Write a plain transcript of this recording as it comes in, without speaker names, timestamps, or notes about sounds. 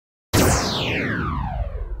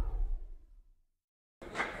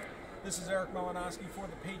This is Eric Malinowski for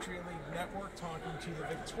the Patriot League Network, talking to the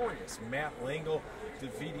victorious Matt Langel,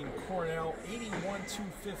 defeating Cornell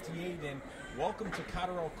 81-58. And welcome to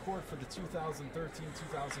Cotterell Court for the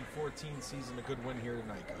 2013-2014 season. A good win here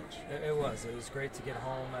tonight, Coach. It was great to get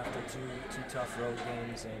home after two tough road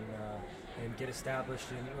games and get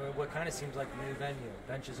established in what kind of seems like a new venue.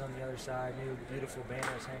 Benches on the other side, new beautiful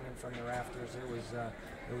banners hanging from the rafters. It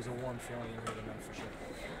was a warm feeling here tonight for sure.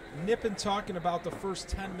 Nip and talking about the first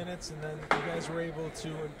 10 minutes, and then you guys were able to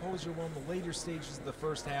impose your will in the later stages of the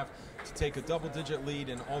first half to take a double-digit lead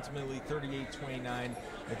and ultimately 38-29 at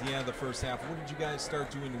the end of the first half. What did you guys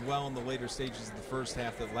start doing well in the later stages of the first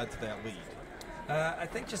half that led to that lead? I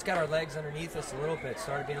think just got our legs underneath us a little bit,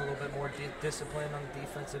 started being a little bit more disciplined on the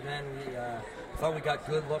defensive end. We thought we got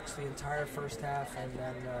good looks the entire first half, and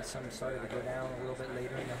then some started to go down a little bit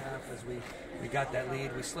later in the half as we got that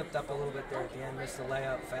lead. We slipped up a little bit there at the end, missed the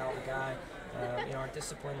layup, fouled the guy. Our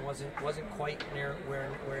discipline wasn't quite near where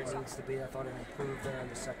it needs to be. I thought it improved there in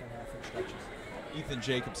the second half in stretches. Ethan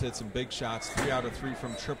Jacobs hit some big shots, 3 out of 3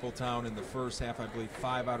 from Tripletown in the first half, I believe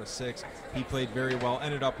 5 out of 6. He played very well,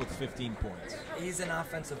 ended up with 15 points. He's an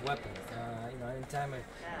offensive weapon. Anytime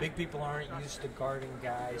big people aren't used to guarding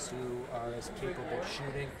guys who are as capable of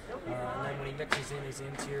shooting, and then when he mixes in his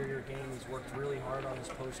interior game, he's worked really hard on his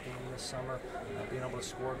post game this summer, being able to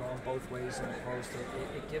score going both ways in the post.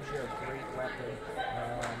 It gives you a great weapon,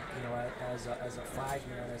 as a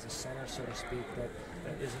five-man, as a center, so to speak, that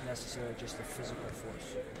isn't necessarily just a physical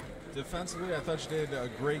force. Defensively, I thought you did a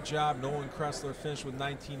great job. Nolan Kressler finished with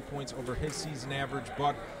 19 points over his season average,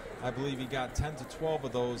 but I believe he got 10 to 12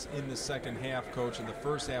 of those in the second half, Coach. In the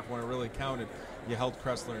first half, when it really counted, you held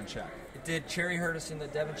Kressler in check. It did. Cherry hurt us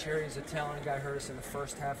Devin Cherry is a talented guy, hurt us in the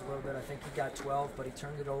first half a little bit. I think he got 12, but he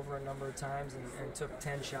turned it over a number of times and took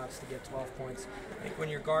 10 shots to get 12 points. I think when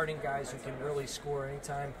you're guarding guys who can really score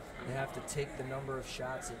anytime, you have to take the number of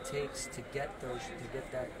shots it takes to get that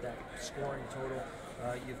scoring total.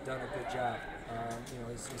 You've done a good job.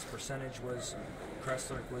 His percentage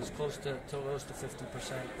Kressler was close to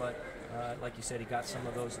 50%, but like you said, he got some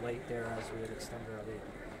of those late there as we had extended our lead.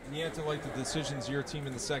 You had to like the decisions of your team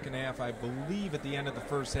in the second half. I believe at the end of the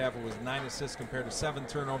first half it was 9 assists compared to 7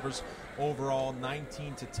 turnovers. Overall,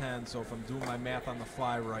 19 to 10. So if I'm doing my math on the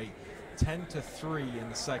fly right, 10 to 3 in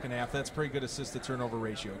the second half. That's pretty good assist to turnover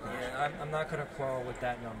ratio, Coach. Yeah, I'm not going to quarrel with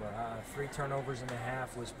that number. 3 turnovers in the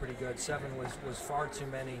half was pretty good. 7 was far too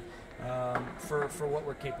many for what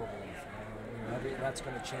we're capable of. That's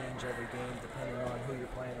going to change every game depending on who you're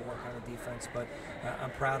playing and what kind of defense. But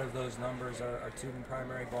I'm proud of those numbers. Our 2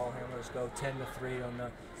 primary ball handlers go 10 to 3 on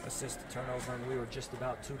the assist to turnover, and we were just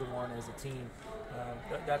about 2 to 1 as a team.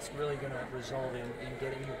 That's really going to result in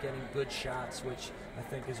getting good shots, which I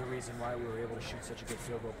think is a reason why we were able to shoot such a good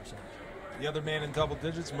field goal percentage. The other man in double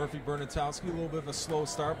digits, Murphy Bernatowski, a little bit of a slow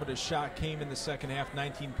start, but his shot came in the second half,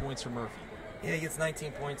 19 points for Murphy. Yeah, he gets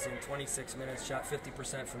 19 points in 26 minutes, shot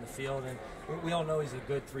 50% from the field, and we all know he's a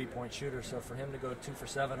good three-point shooter, so for him to go 2 for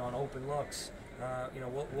 7 on open looks,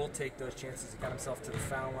 we'll take those chances. He got himself to the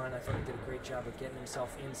foul line. I thought he did a great job of getting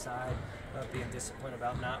himself inside, being disciplined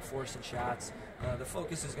about not forcing shots. The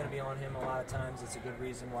focus is going to be on him a lot of times. It's a good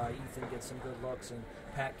reason why Ethan gets some good looks and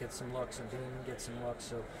Pat gets some looks and Dean gets some looks.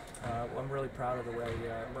 So I'm really proud of the way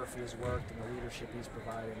Murphy has worked and the leadership he's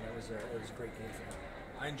provided. It was a great game for him.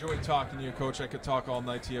 I enjoyed talking to you, Coach. I could talk all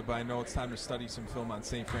night to you, but I know it's time to study some film on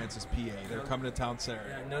St. Francis, PA. They're coming to town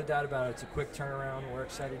Saturday. Yeah, no doubt about it. It's a quick turnaround. We're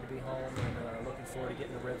excited to be home and looking forward to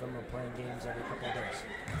getting the rhythm of playing games every couple of days.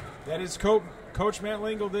 That is Coach Matt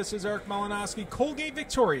Langel. This is Eric Malinowski. Colgate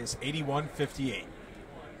victorious, 81-58.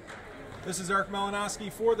 This is Eric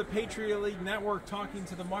Malinowski for the Patriot League Network, talking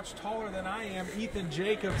to the much taller than I am, Ethan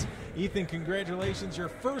Jacobs. Ethan, congratulations. Your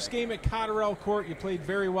first game at Cotterell Court. You played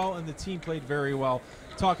very well, and the team played very well.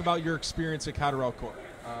 Talk about your experience at Cotterell Court.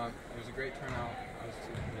 It was a great turnout. I was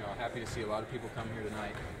happy to see a lot of people come here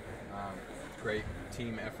tonight. Great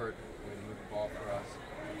team effort. Way to move the ball for us.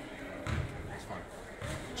 It was fun.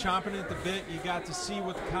 Chomping at the bit, you got to see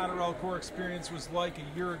what the Cotterell Court experience was like a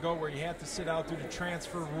year ago, where you had to sit out due to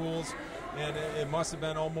transfer rules, and it must have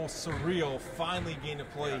been almost surreal finally getting to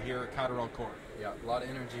play here at Cotterell Court. Yeah, a lot of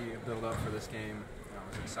energy built up for this game. It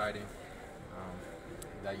was exciting.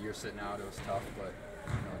 That year sitting out, it was tough, but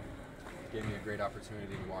it gave me a great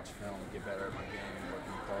opportunity to watch film, get better at my game, and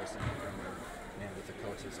working close and with the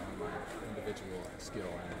coaches on my individual skill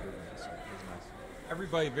and improvement. So it was nice.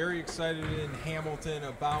 Everybody very excited in Hamilton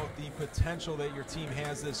about the potential that your team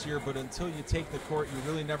has this year, but until you take the court, you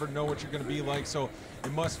really never know what you're going to be like, so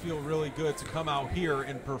it must feel really good to come out here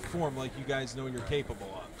and perform like you guys know you're capable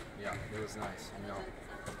of. Yeah, it was nice.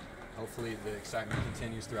 hopefully the excitement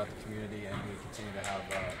continues throughout the community, and we continue to have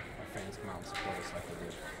our fans come out and support us like they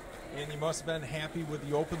did. And you must have been happy with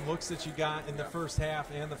the open looks that you got in the first half,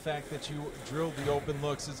 and the fact that you drilled the open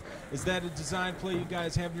looks. Is that a design play you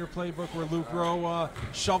guys have in your playbook where Luke Rowe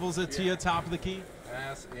shovels it to you top of the key?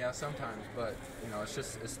 Yeah, sometimes, but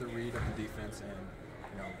it's the read of the defense,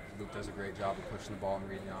 and Luke does a great job of pushing the ball and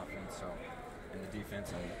reading the offense, and the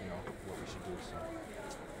defense, and what we should do. So,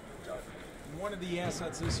 good job. One of the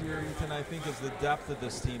assets this year, Ethan, I think, is the depth of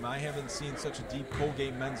this team. I haven't seen such a deep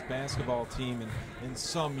Colgate men's basketball team in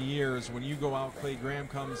some years. When you go out, Clay Graham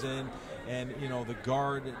comes in, and the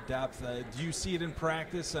guard depth. Do you see it in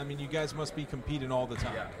practice? I mean, you guys must be competing all the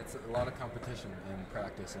time. Yeah, it's a lot of competition in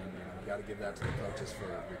practice, and you got to give that to the coaches for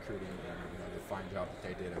recruiting and the fine job that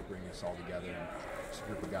they did of bringing us all together. And just a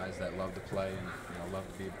group of guys that love to play and love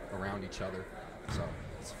to be around each other. So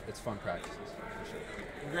it's fun practices for sure.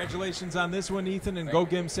 Congratulations on this one, Ethan, and go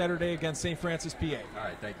get him Saturday against St. Francis, PA. All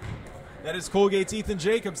right, thank you. That is Colgate's Ethan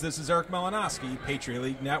Jacobs. This is Eric Malinowski, Patriot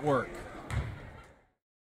League Network.